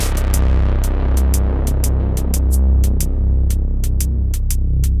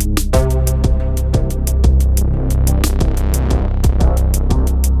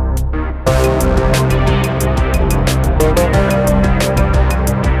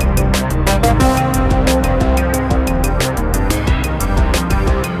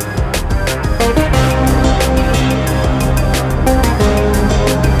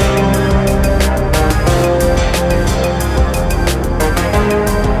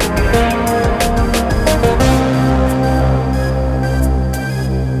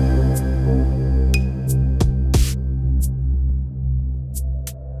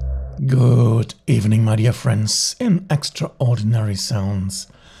dear friends in Extraordinary Sounds.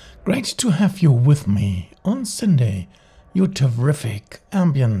 Great to have you with me on syndae, your terrific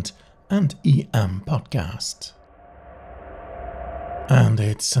ambient and EM podcast. And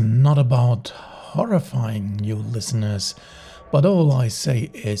it's not about horrifying you listeners, but all I say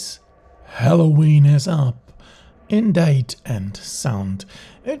is Halloween is up. In date and sound.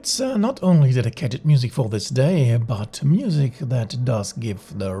 It's not only dedicated music for this day, but music that does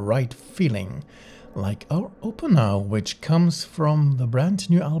give the right feeling. Like our opener, which comes from the brand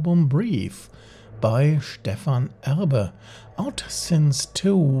new album Brief by Stefan Erbe, out since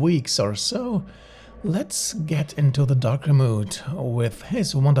 2 weeks or so. Let's get into the darker mood with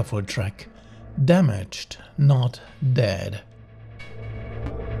his wonderful track, Damaged, Not Dead.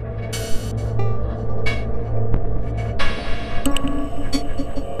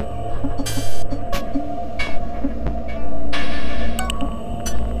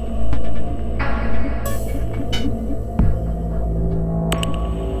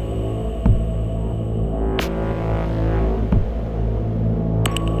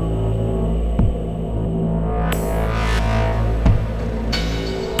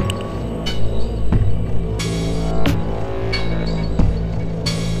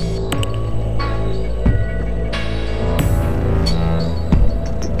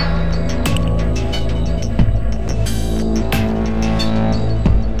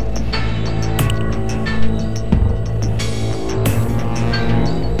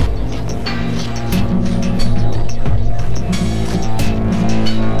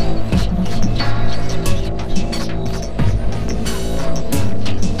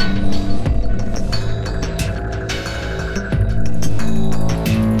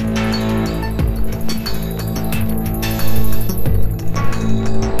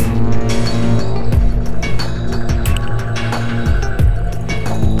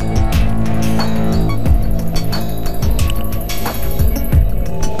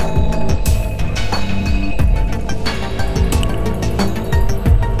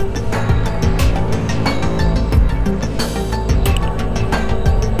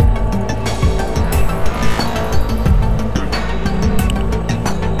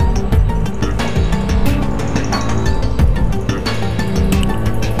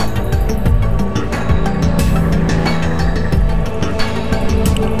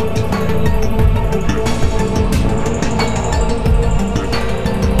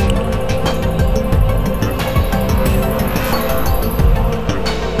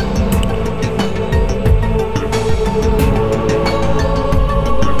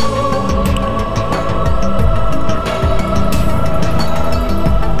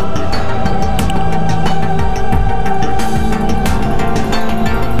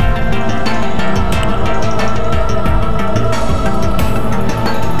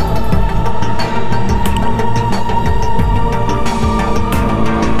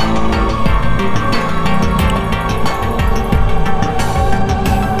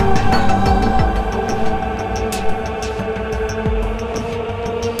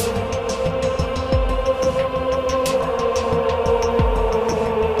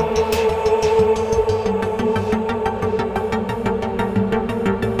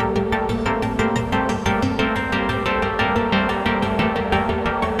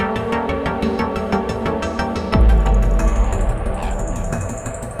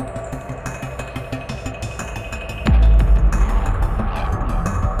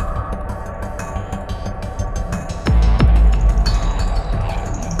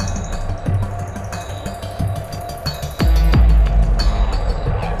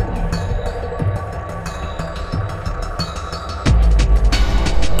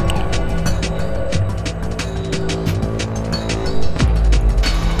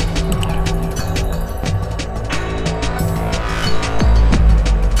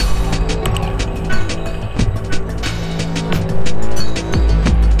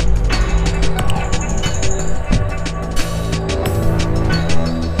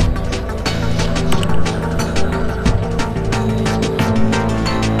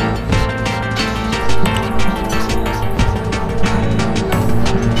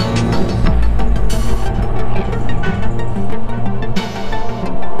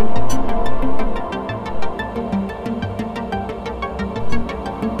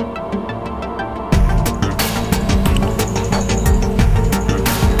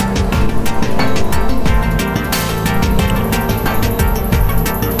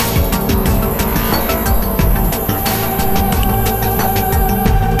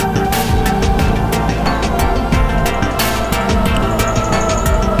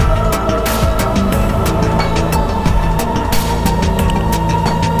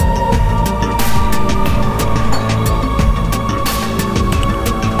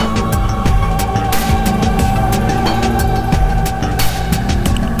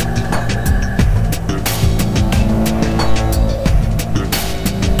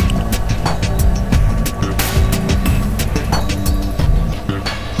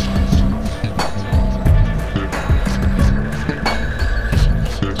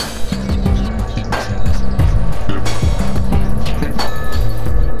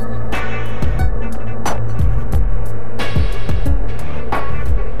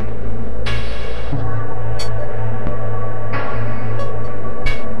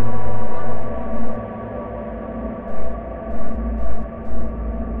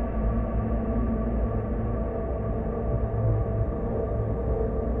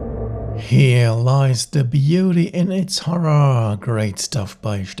 Here lies the beauty in its horror. Great stuff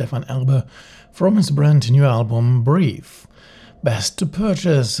by Stefan Elbe from his brand new album Brief. Best to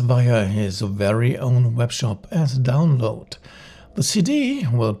purchase via his very own webshop as download. The CD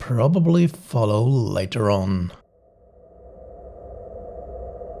will probably follow later on.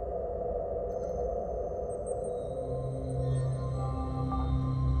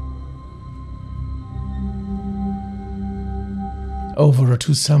 Over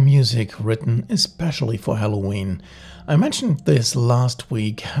to some music written especially for Halloween. I mentioned this last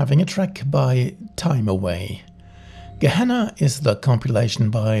week, having a track by Time Away. Gehenna is the compilation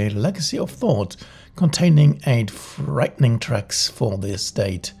by Legacy of Thought, containing 8 frightening tracks for this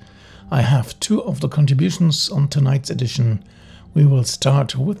date. I have 2 of the contributions on tonight's edition. We will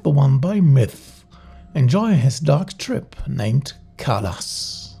start with the one by Myth. Enjoy his dark trip named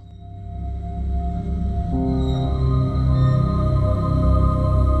Kalas.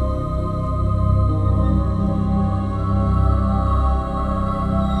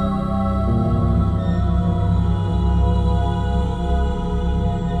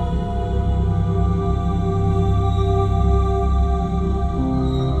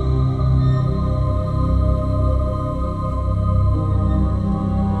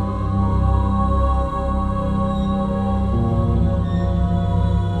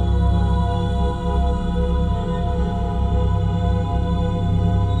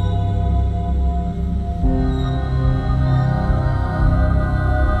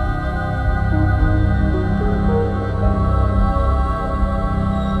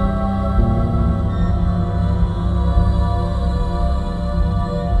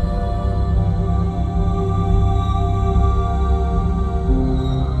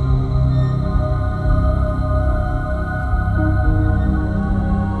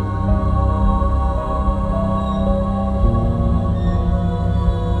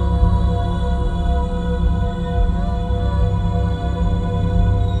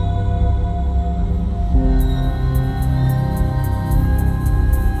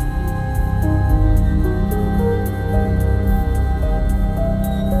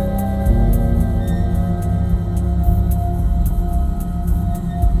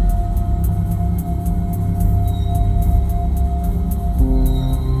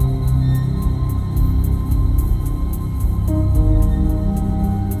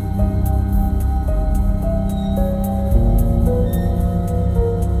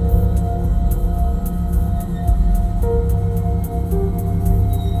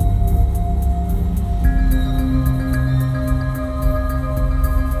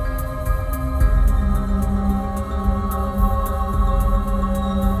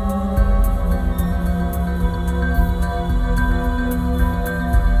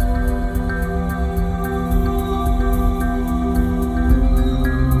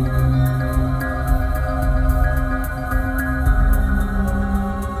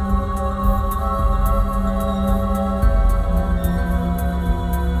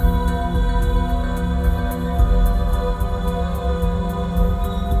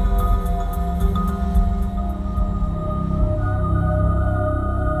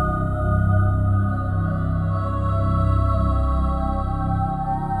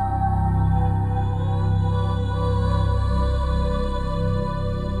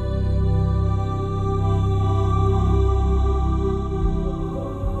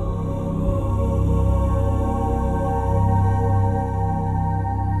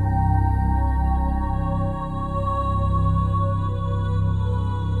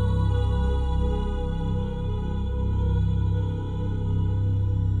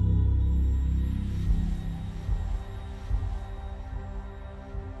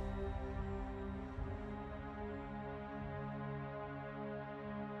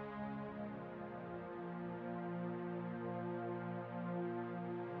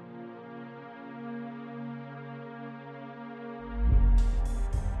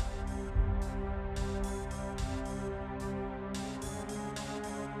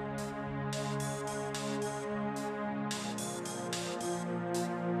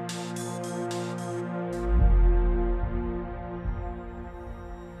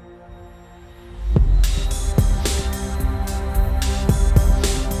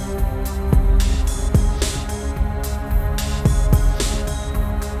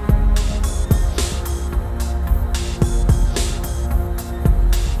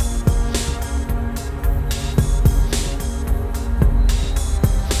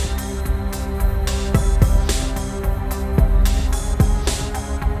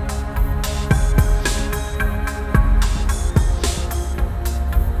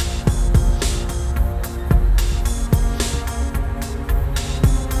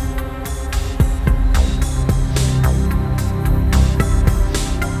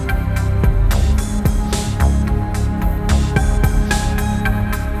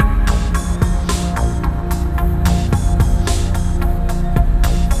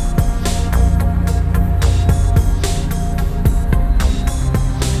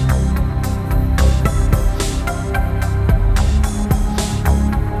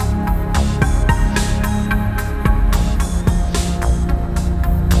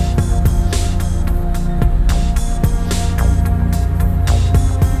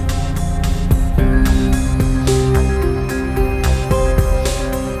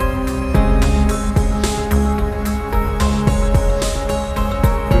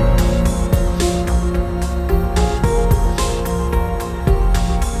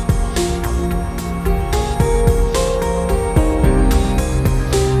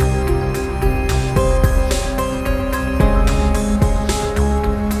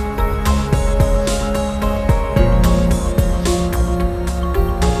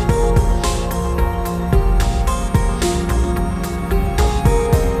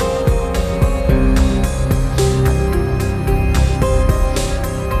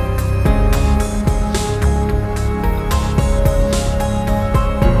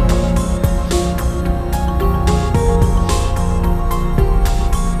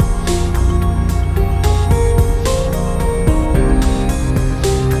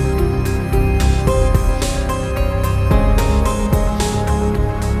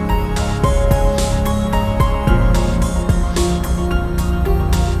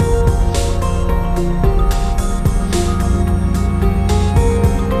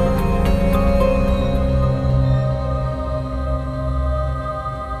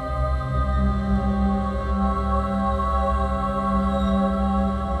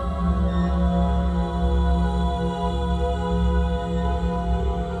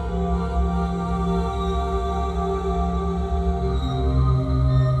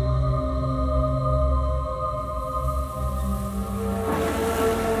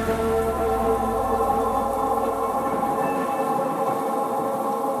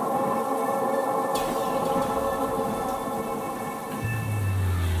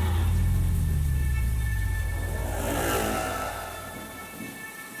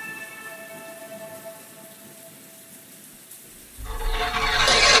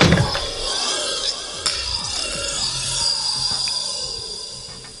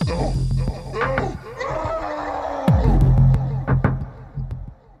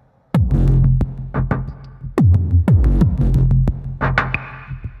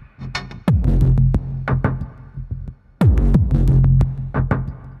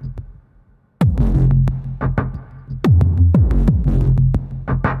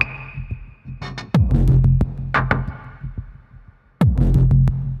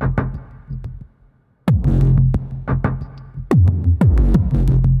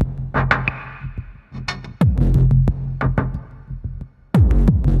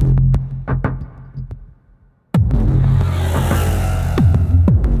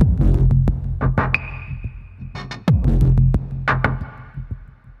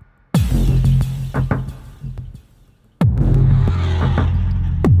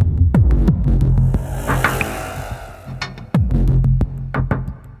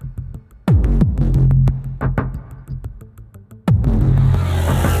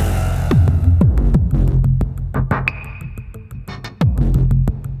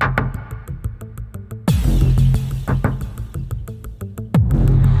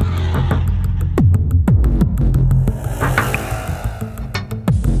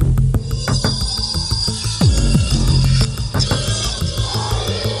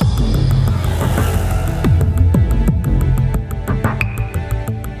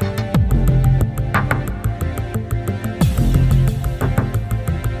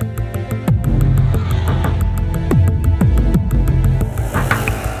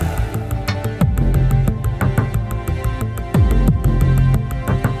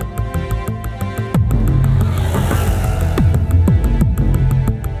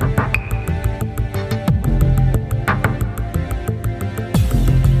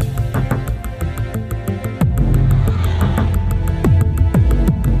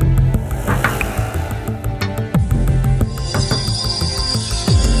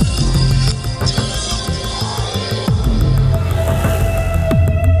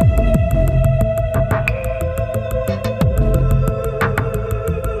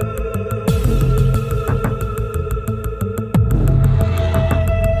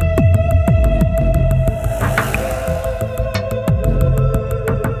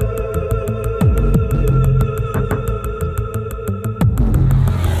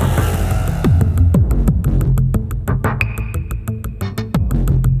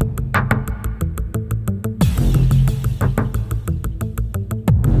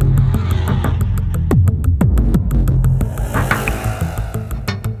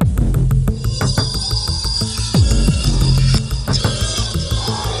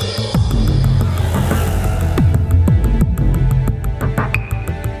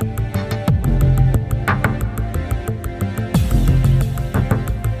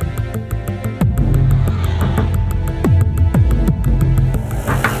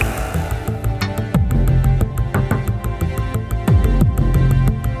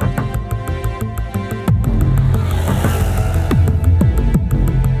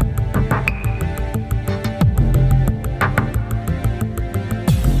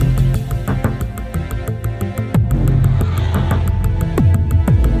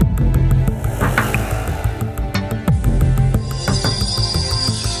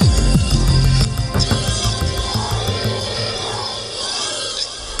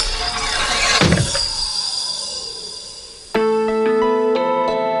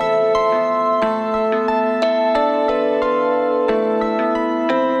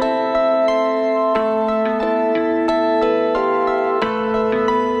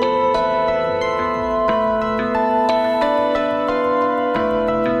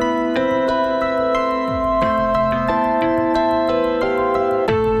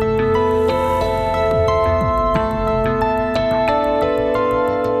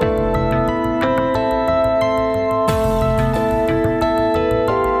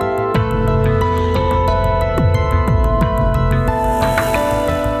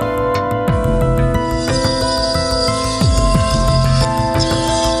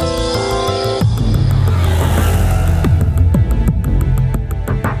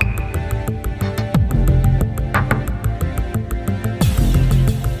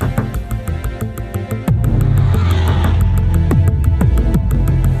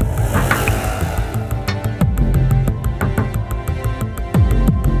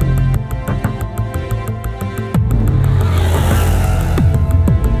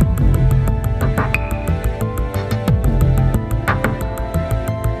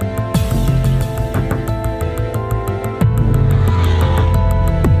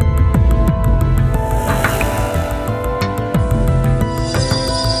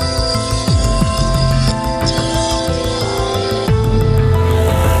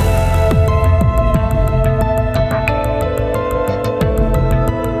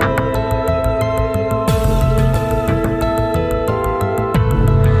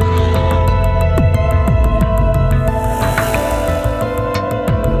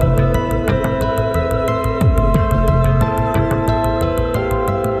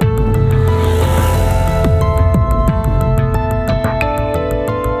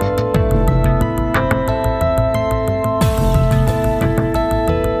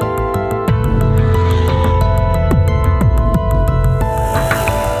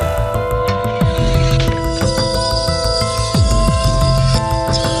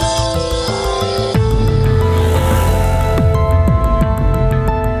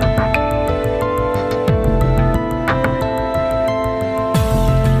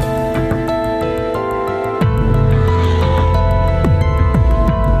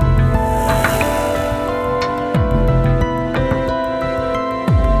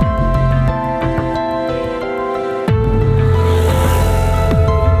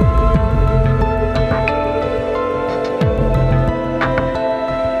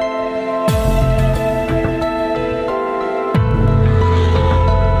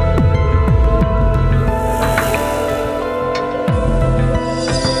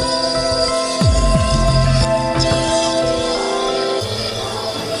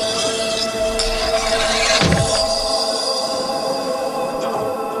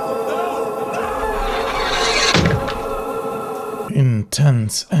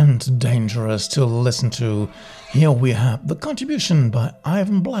 intense and dangerous to listen to. Here we have the contribution by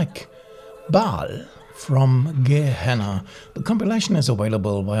Ivan Black, Baal from Gehenna. The compilation is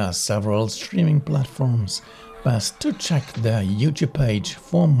available via several streaming platforms. Best to check their YouTube page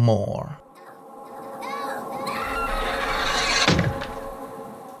for more.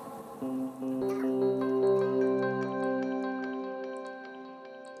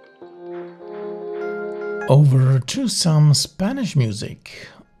 Over to some Spanish music.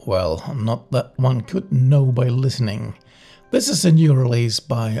 Well, not that one could know by listening. This is a new release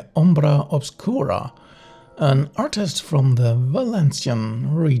by Ombra Obscura, an artist from the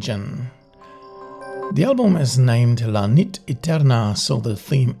Valencian region. The album is named La Nit Eterna, so the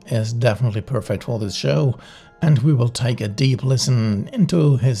theme is definitely perfect for this show, and we will take a deep listen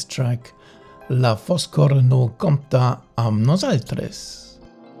into his track La Foscor no compta amb nosaltres.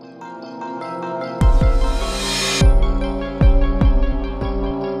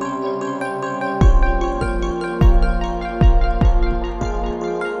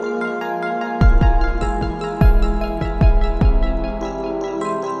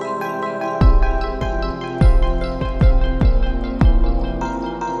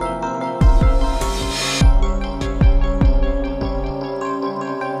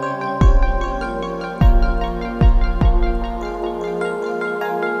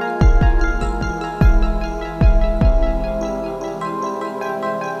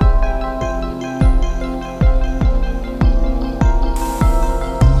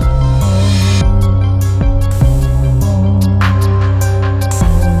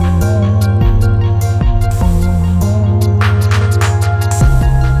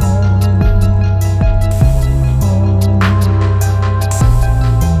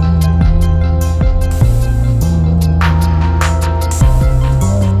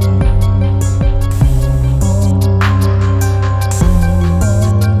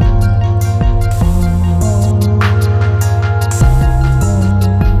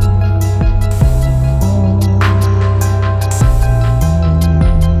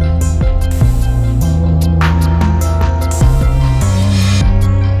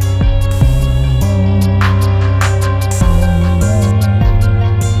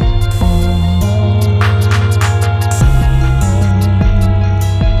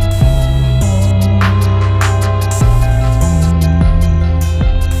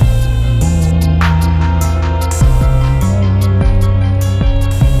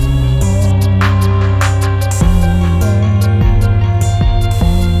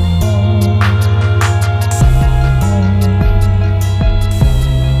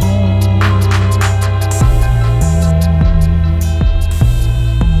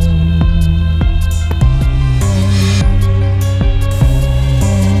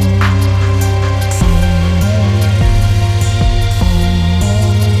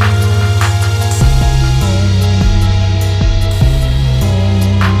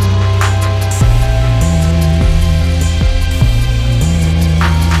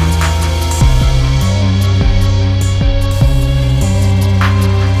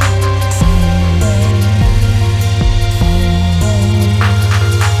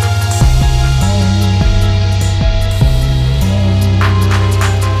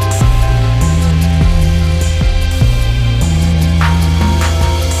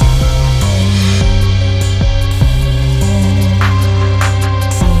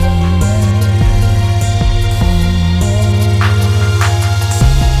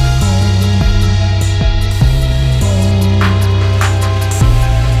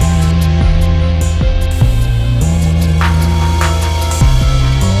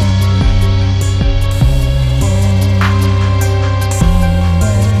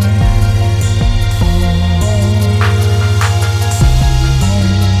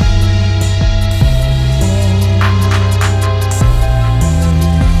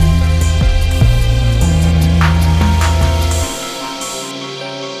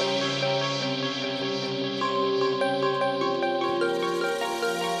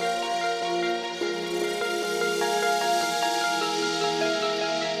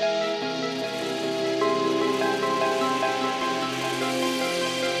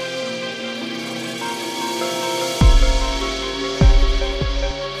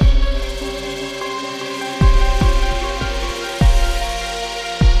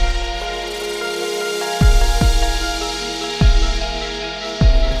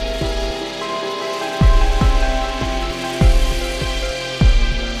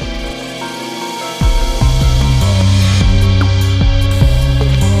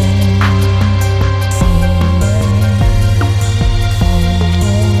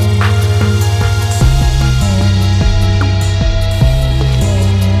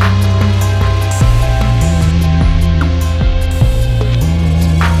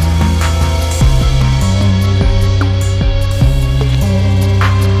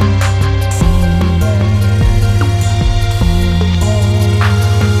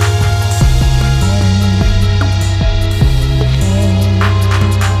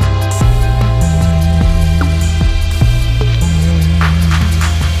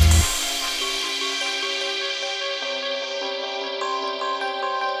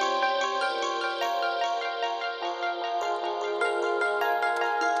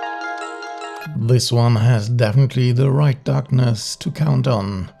 This one has definitely the right darkness to count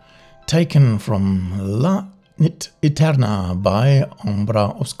on. Taken from La Nit Eterna by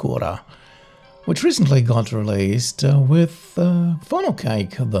Ombra Oscura, which recently got released with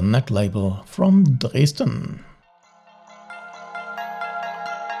Phonocake, the net label from Dresden.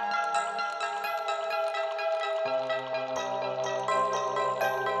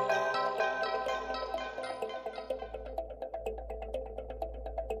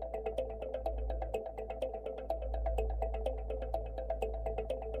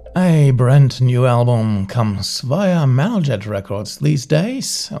 A brand new album comes via Metaljet Records these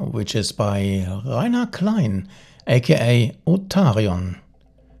days, which is by Rainer Klein, aka Otarion.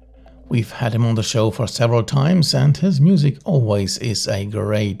 We've had him on the show for several times, and his music always is a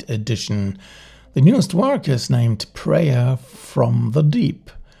great addition. The newest work is named Prayer from the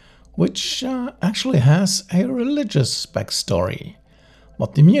Deep, which actually has a religious backstory.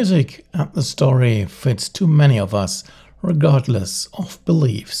 But the music and the story fits to many of us, regardless of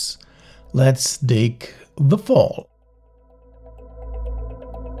beliefs. Let's dig The Fall.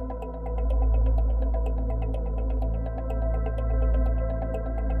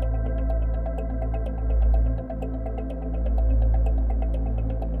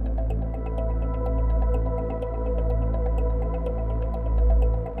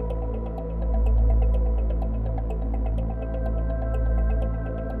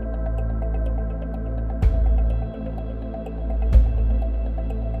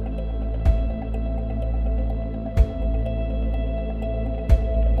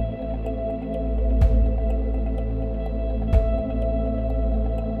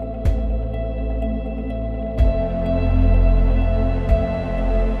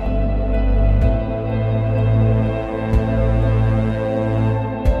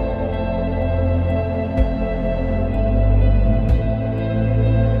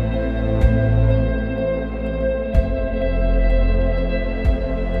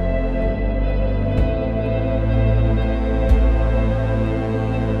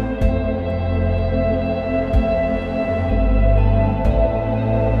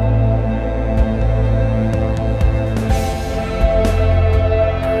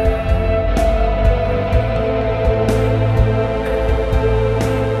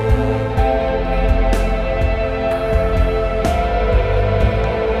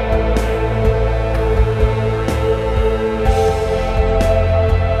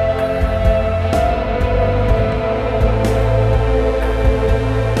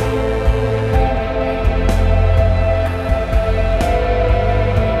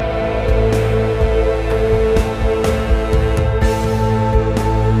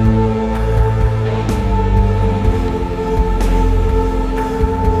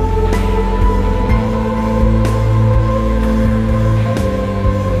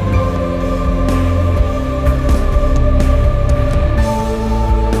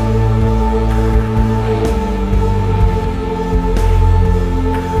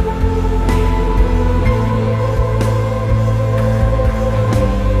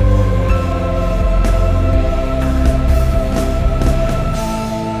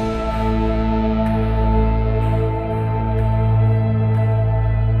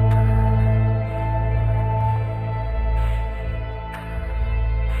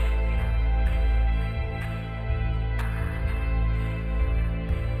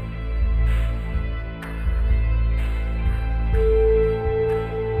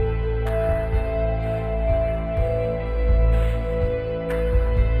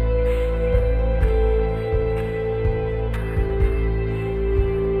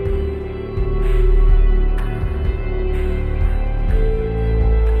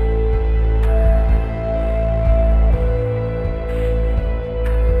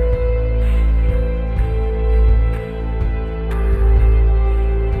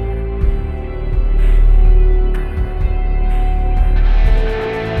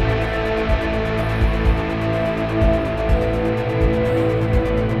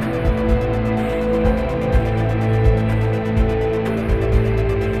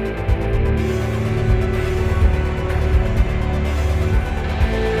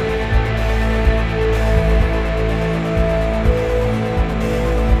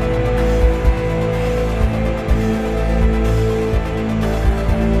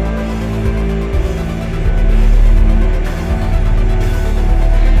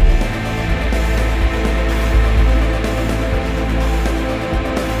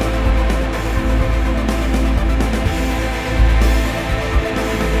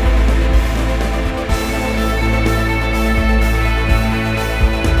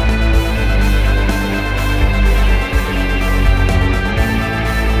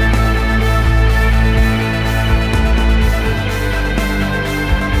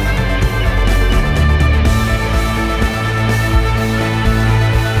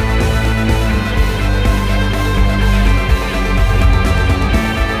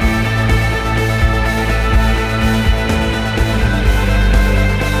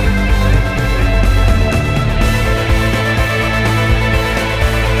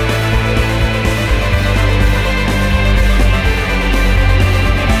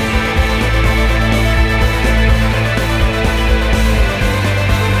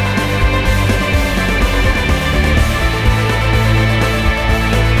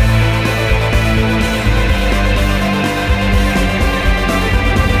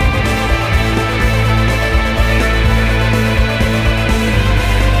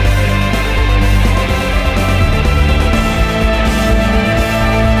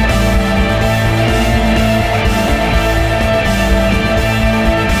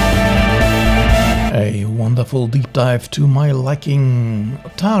 wonderful deep dive to my liking,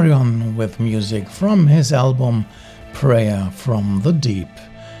 Tarion with music from his album Prayer from the Deep.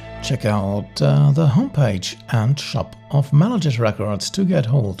 Check out the homepage and shop of Melodies Records to get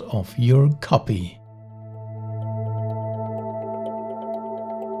hold of your copy.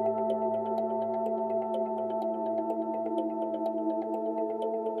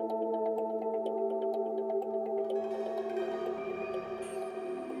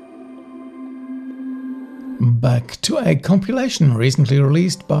 Back to a compilation recently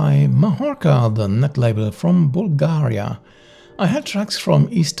released by Mahorka, the net label from Bulgaria. I had tracks from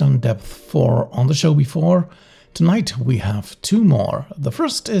Eastern Depth 4 on the show before. Tonight we have two more. The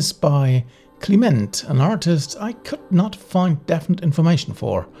first is by Clement, an artist I could not find definite information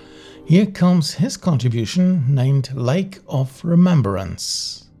for. Here comes his contribution named Lake of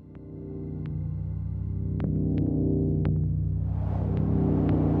Remembrance.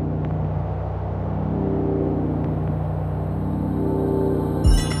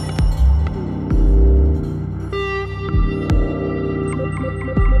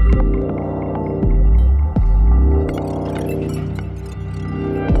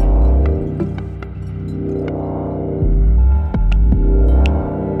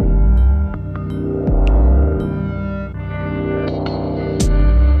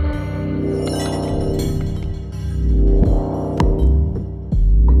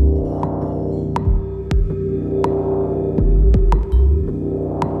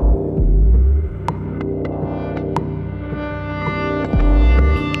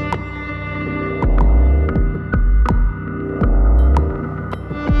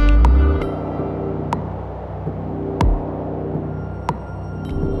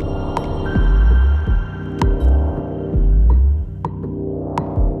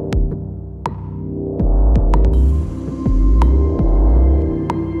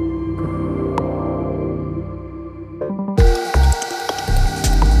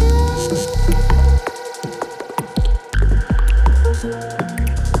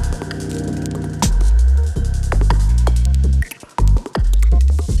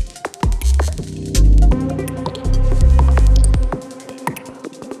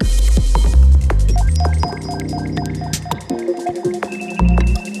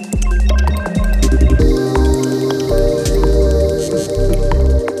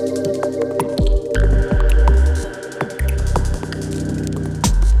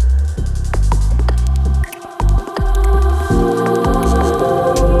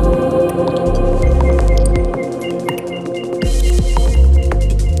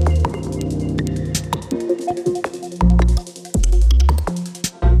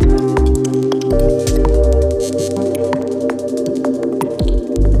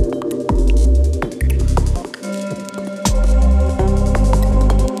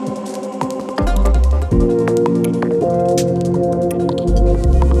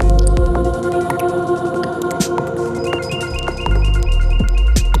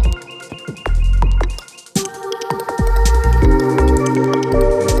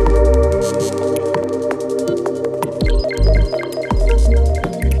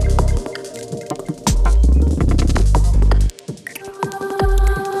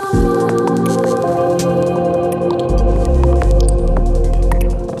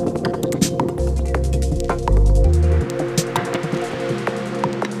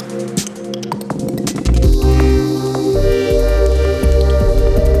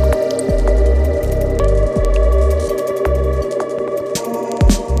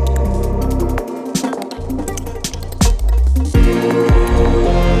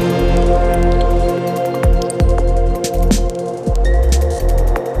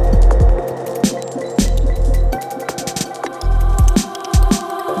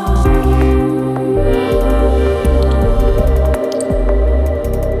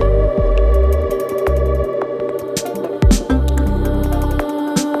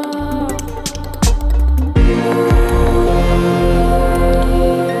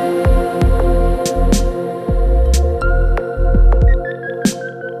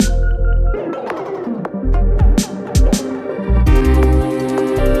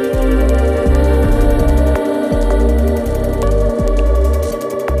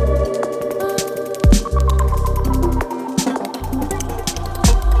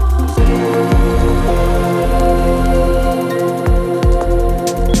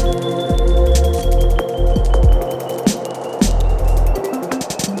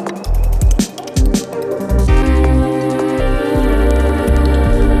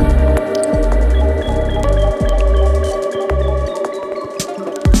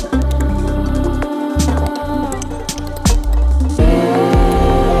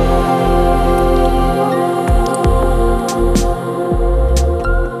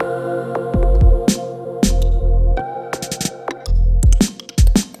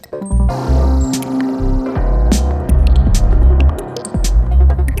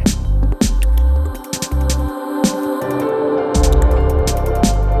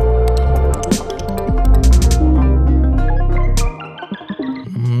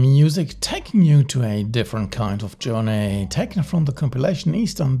 taking you to a different kind of journey, taken from the compilation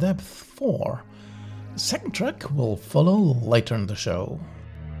Eastern Depth 4. The second track will follow later in the show.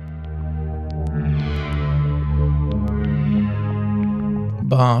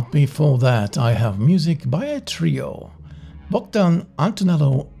 But before that, I have music by a trio. Bogdan,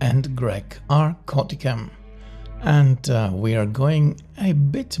 Antonello and Greg are Corticam. And we are going a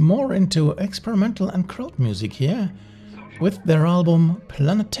bit more into experimental and crowd music here with their album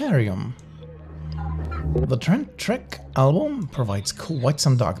Planetarium. The Trend Trek album provides quite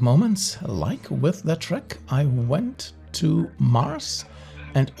some dark moments, like with the track I Went to Mars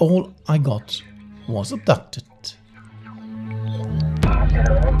and All I Got Was Abducted.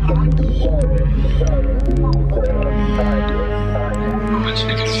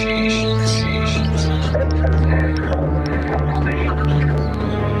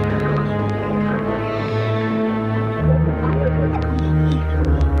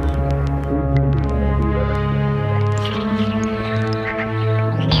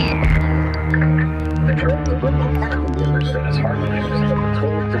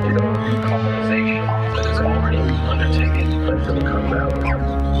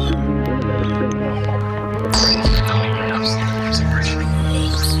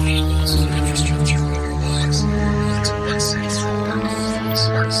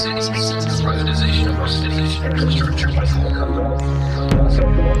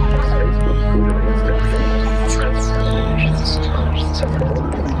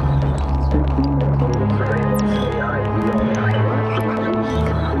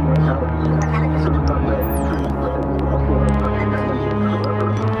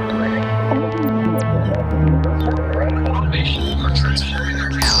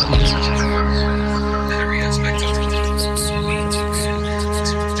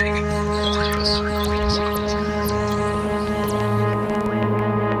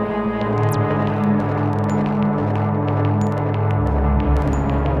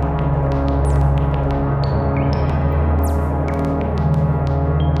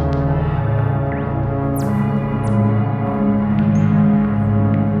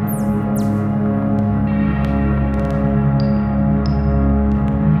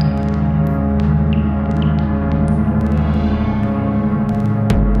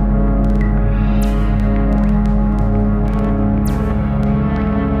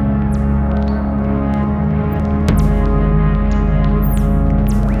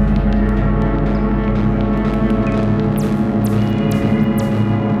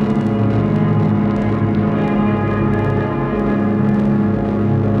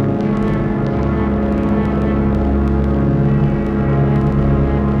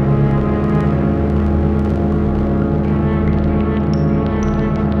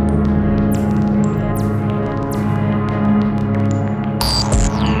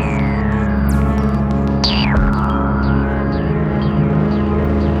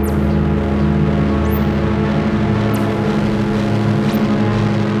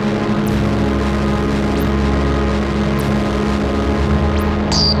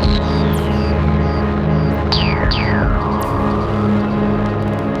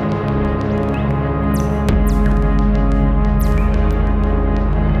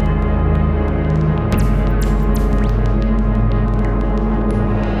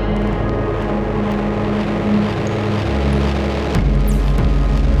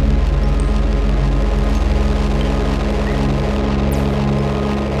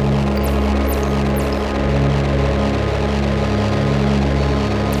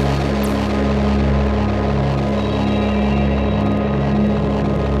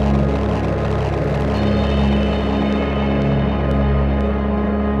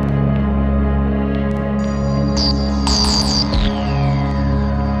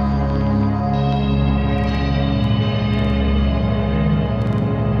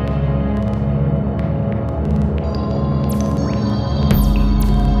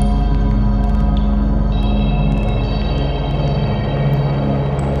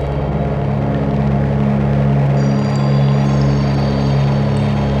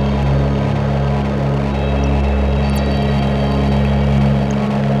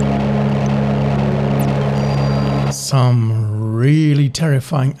 Some really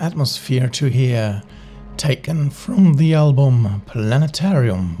terrifying atmosphere to hear, taken from the album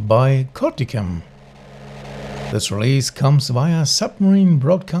Planetarium by Corticam. This release comes via Submarine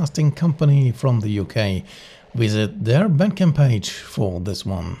Broadcasting Company from the UK. Visit their Bandcamp page for this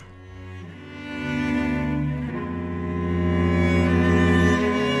one.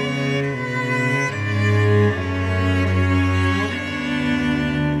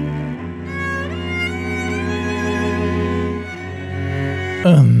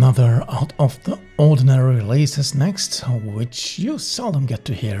 Another out of the ordinary release is next, which you seldom get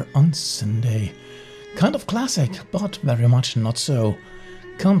to hear on syndae. Kind of classic, but very much not so.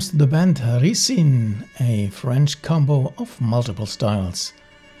 Comes the band Ricin, a French combo of multiple styles.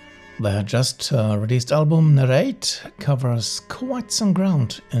 Their just released album Narrate covers quite some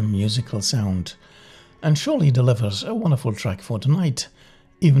ground in musical sound, and surely delivers a wonderful track for tonight,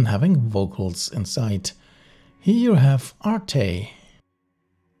 even having vocals inside. Here you have Arte.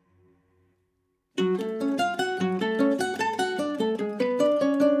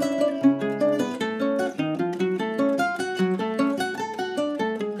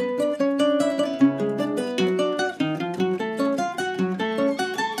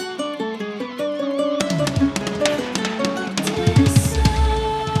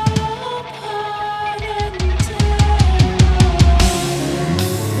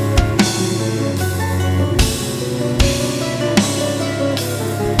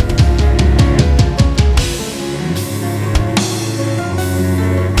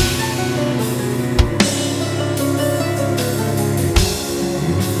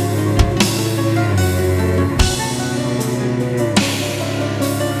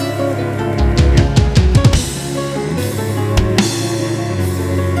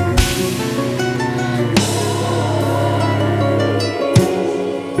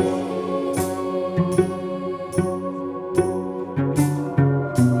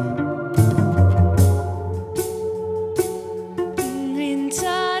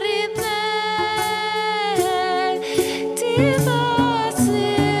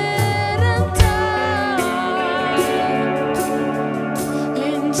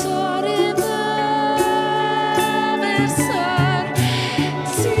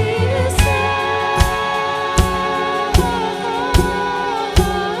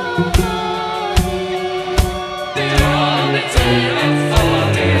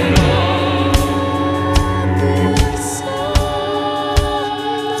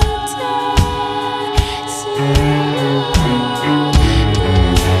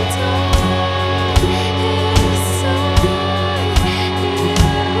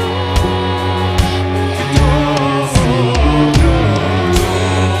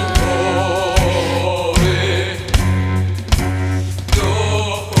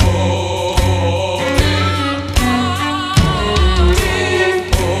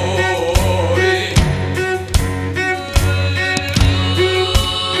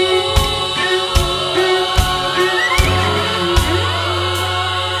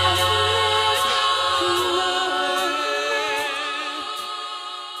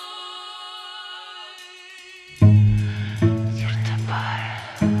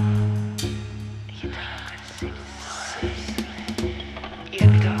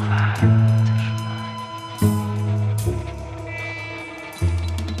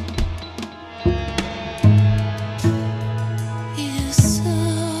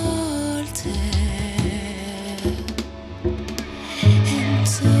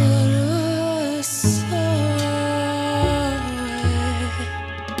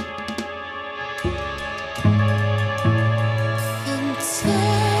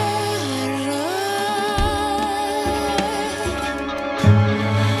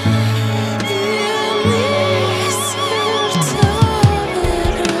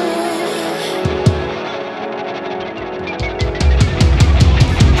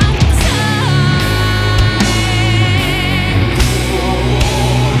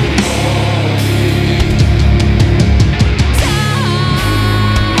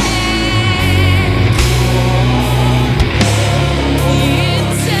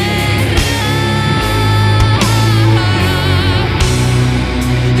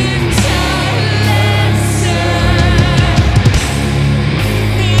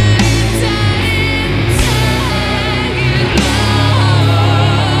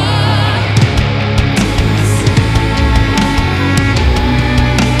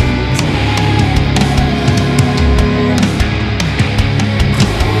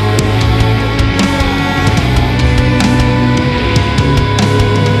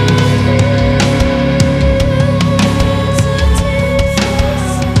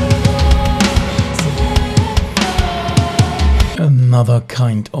 Another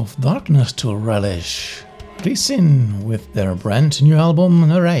kind of darkness to relish. Ricin with their brand new album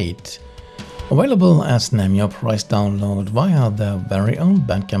Narrate. Available as name your price download via their very own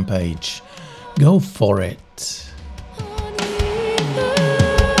Bandcamp page. Go for it.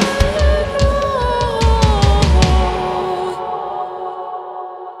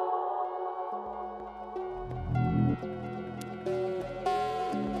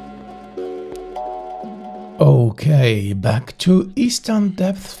 Okay, back to Eastern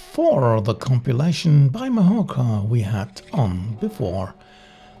Depth 4, the compilation by Mahorka we had on before.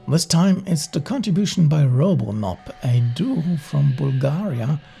 This time it's the contribution by Robonop, a duo from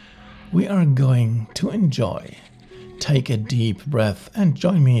Bulgaria, we are going to enjoy. Take a deep breath and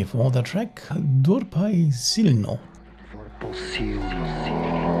join me for the track Durpai Silno.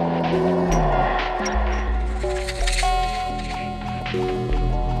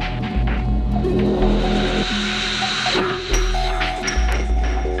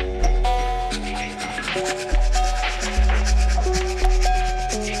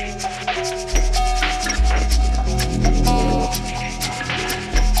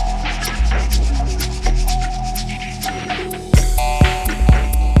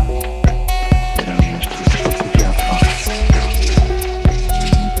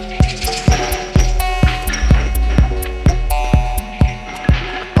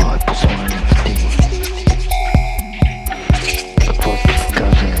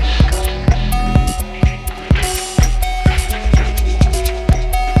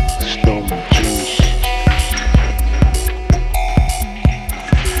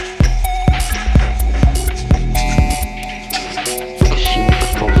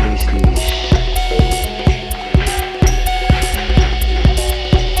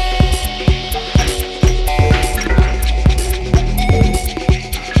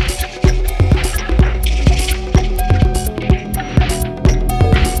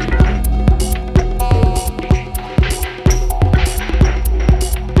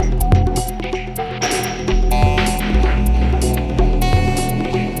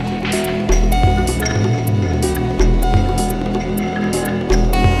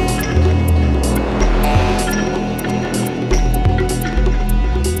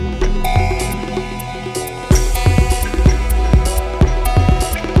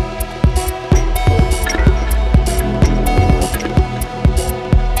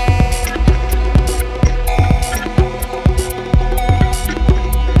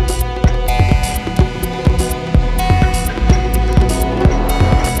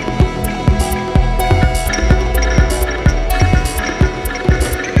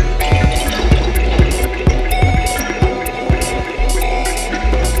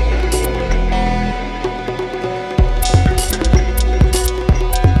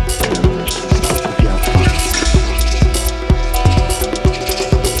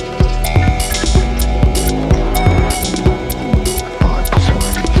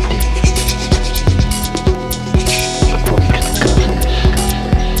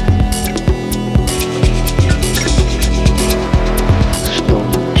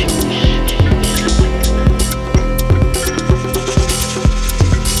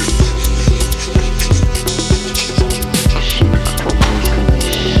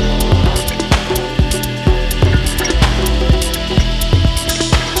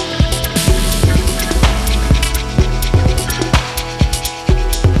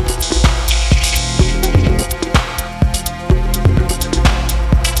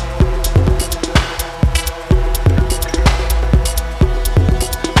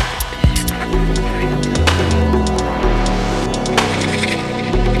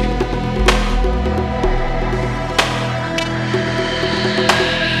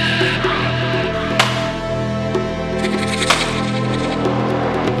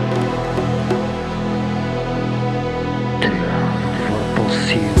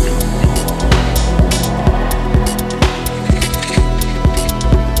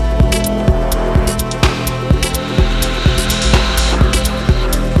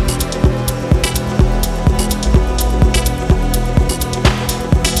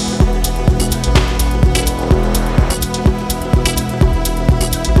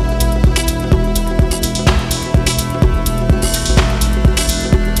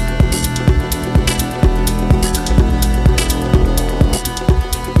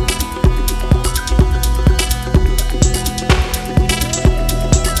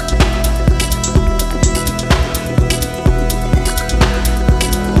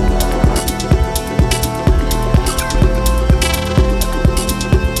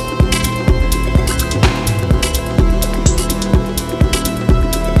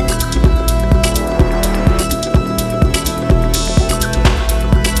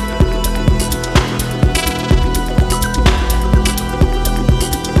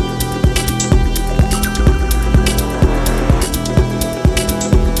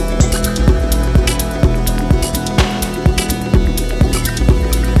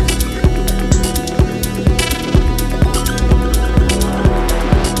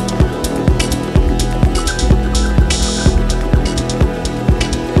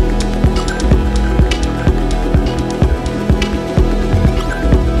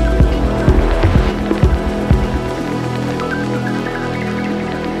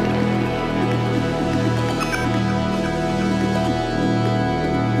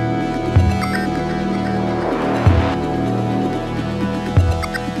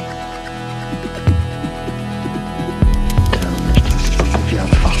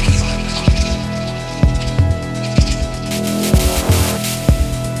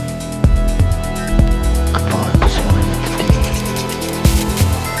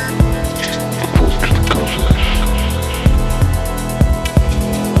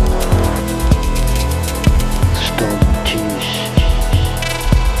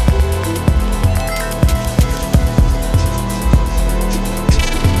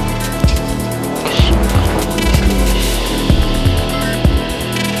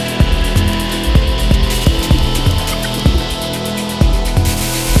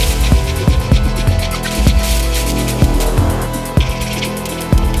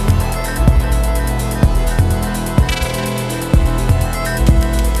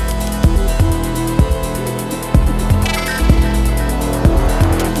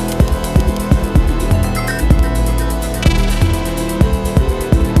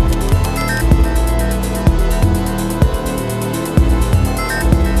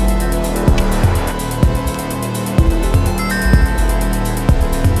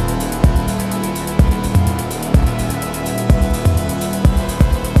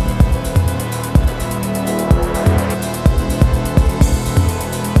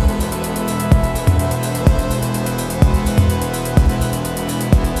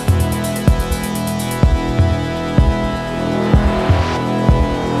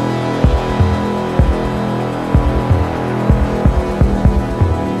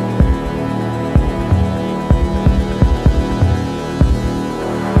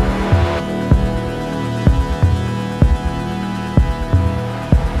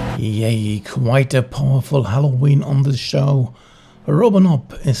 quite a powerful Halloween on the show.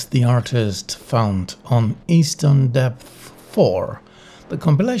 Robin-Up is the artist found on Eastern Depth 4. The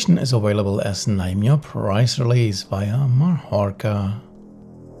compilation is available as Name Your Price release via Mahorka.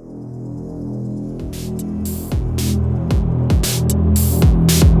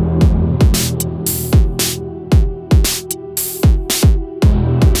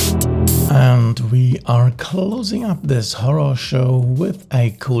 And we are closing up this horror show with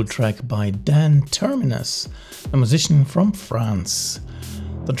a cool track by Dan Terminus, a musician from France.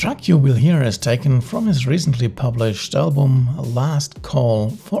 The track you will hear is taken from his recently published album Last Call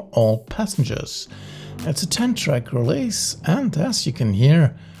for All Passengers. It's a 10-track release and, as you can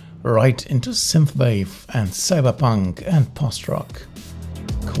hear, right into synthwave and cyberpunk and post-rock.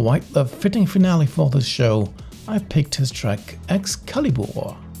 Quite the fitting finale for this show, I picked his track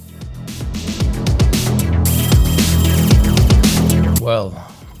Excalibur. Well,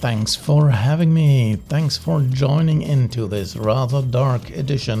 thanks for having me, thanks for joining into this rather dark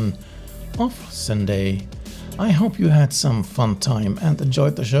edition of syndae. I hope you had some fun time and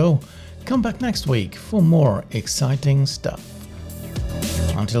enjoyed the show. Come back next week for more exciting stuff.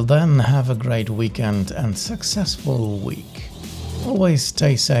 Until then, have a great weekend and successful week. Always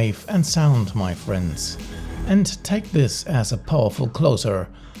stay safe and sound, my friends. And take this as a powerful closer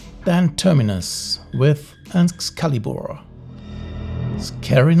than Terminus with Excalibur.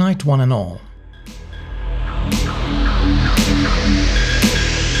 Scary night, one and all.